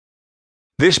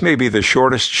This may be the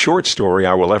shortest short story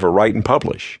I will ever write and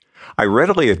publish. I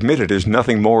readily admit it is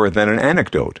nothing more than an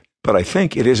anecdote, but I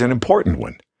think it is an important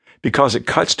one, because it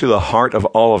cuts to the heart of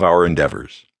all of our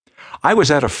endeavors. I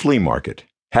was at a flea market.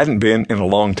 Hadn't been in a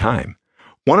long time.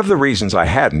 One of the reasons I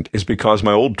hadn't is because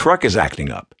my old truck is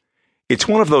acting up. It's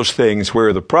one of those things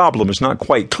where the problem is not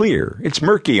quite clear. It's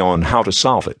murky on how to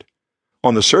solve it.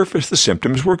 On the surface, the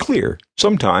symptoms were clear.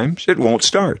 Sometimes it won't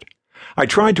start. I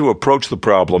tried to approach the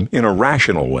problem in a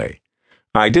rational way.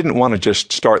 I didn't want to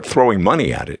just start throwing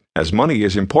money at it, as money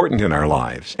is important in our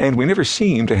lives, and we never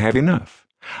seem to have enough.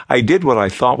 I did what I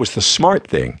thought was the smart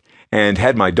thing, and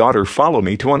had my daughter follow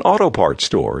me to an auto parts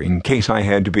store in case I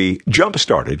had to be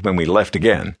jump-started when we left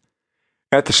again.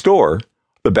 At the store,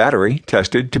 the battery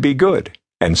tested to be good,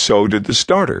 and so did the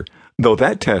starter, though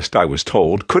that test, I was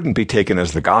told, couldn't be taken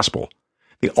as the gospel.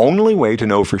 The only way to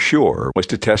know for sure was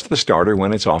to test the starter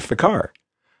when it's off the car.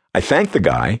 I thanked the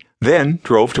guy, then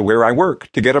drove to where I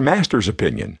work to get a master's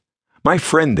opinion. My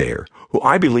friend there, who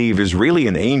I believe is really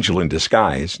an angel in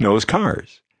disguise, knows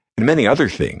cars, and many other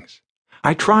things.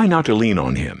 I try not to lean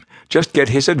on him, just get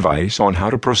his advice on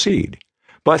how to proceed.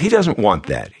 But he doesn't want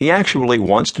that. He actually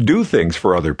wants to do things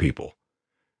for other people.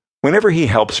 Whenever he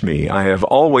helps me, I have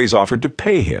always offered to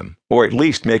pay him, or at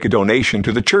least make a donation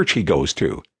to the church he goes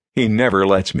to. He never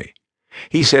lets me.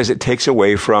 He says it takes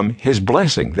away from his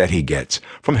blessing that he gets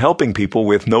from helping people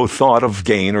with no thought of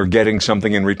gain or getting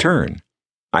something in return.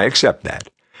 I accept that,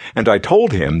 and I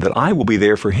told him that I will be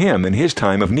there for him in his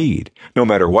time of need, no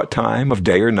matter what time of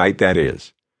day or night that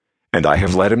is. And I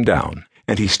have let him down,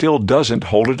 and he still doesn't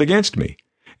hold it against me,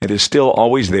 and is still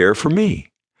always there for me.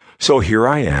 So here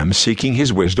I am seeking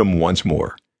his wisdom once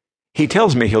more. He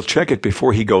tells me he'll check it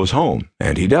before he goes home,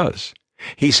 and he does.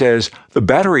 He says the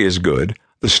battery is good,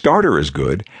 the starter is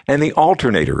good, and the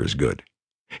alternator is good.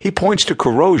 He points to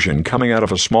corrosion coming out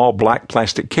of a small black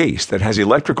plastic case that has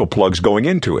electrical plugs going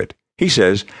into it. He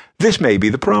says, this may be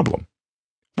the problem.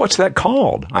 What's that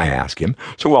called? I ask him,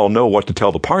 so I'll know what to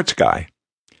tell the parts guy.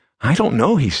 I don't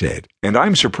know, he said, and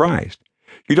I'm surprised.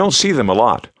 You don't see them a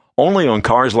lot, only on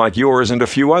cars like yours and a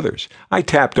few others. I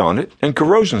tapped on it, and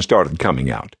corrosion started coming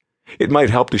out. It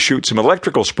might help to shoot some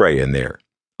electrical spray in there.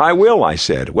 I will, I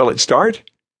said. Will it start?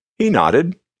 He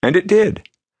nodded, and it did.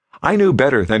 I knew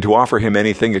better than to offer him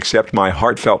anything except my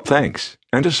heartfelt thanks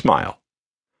and a smile.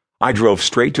 I drove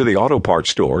straight to the auto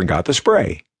parts store and got the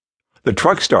spray. The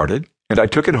truck started, and I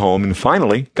took it home and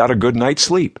finally got a good night's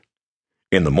sleep.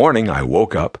 In the morning, I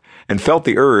woke up and felt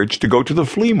the urge to go to the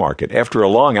flea market after a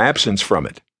long absence from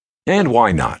it. And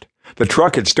why not? The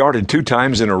truck had started 2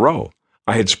 times in a row.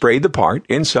 I had sprayed the part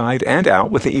inside and out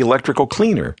with the electrical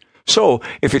cleaner. So,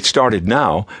 if it started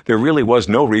now, there really was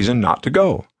no reason not to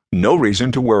go. No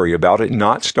reason to worry about it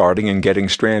not starting and getting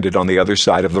stranded on the other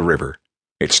side of the river.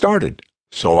 It started,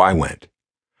 so I went.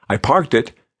 I parked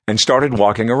it and started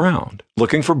walking around,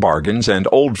 looking for bargains and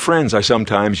old friends I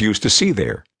sometimes used to see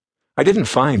there. I didn't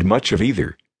find much of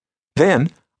either.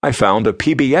 Then, I found a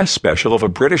PBS special of a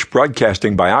British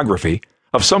broadcasting biography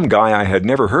of some guy I had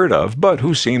never heard of, but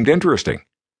who seemed interesting.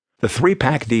 The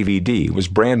 3-pack DVD was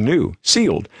brand new,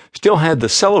 sealed, still had the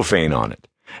cellophane on it,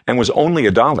 and was only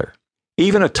 $1.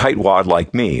 Even a tightwad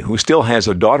like me, who still has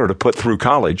a daughter to put through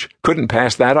college, couldn't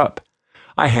pass that up.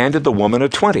 I handed the woman a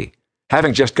 20,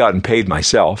 having just gotten paid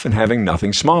myself and having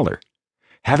nothing smaller.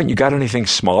 Haven't you got anything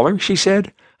smaller? She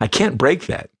said. I can't break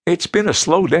that. It's been a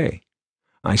slow day.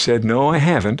 I said, no, I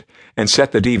haven't, and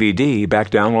set the DVD back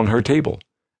down on her table.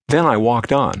 Then I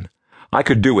walked on. I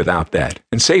could do without that,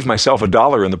 and save myself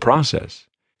 $1 in the process.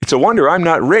 It's a wonder I'm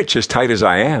not rich as tight as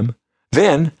I am.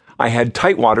 Then I had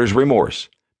tightwater's remorse,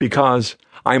 because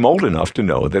I'm old enough to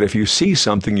know that if you see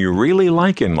something you really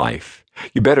like in life,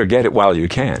 you better get it while you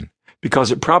can,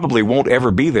 because it probably won't ever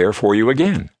be there for you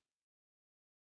again.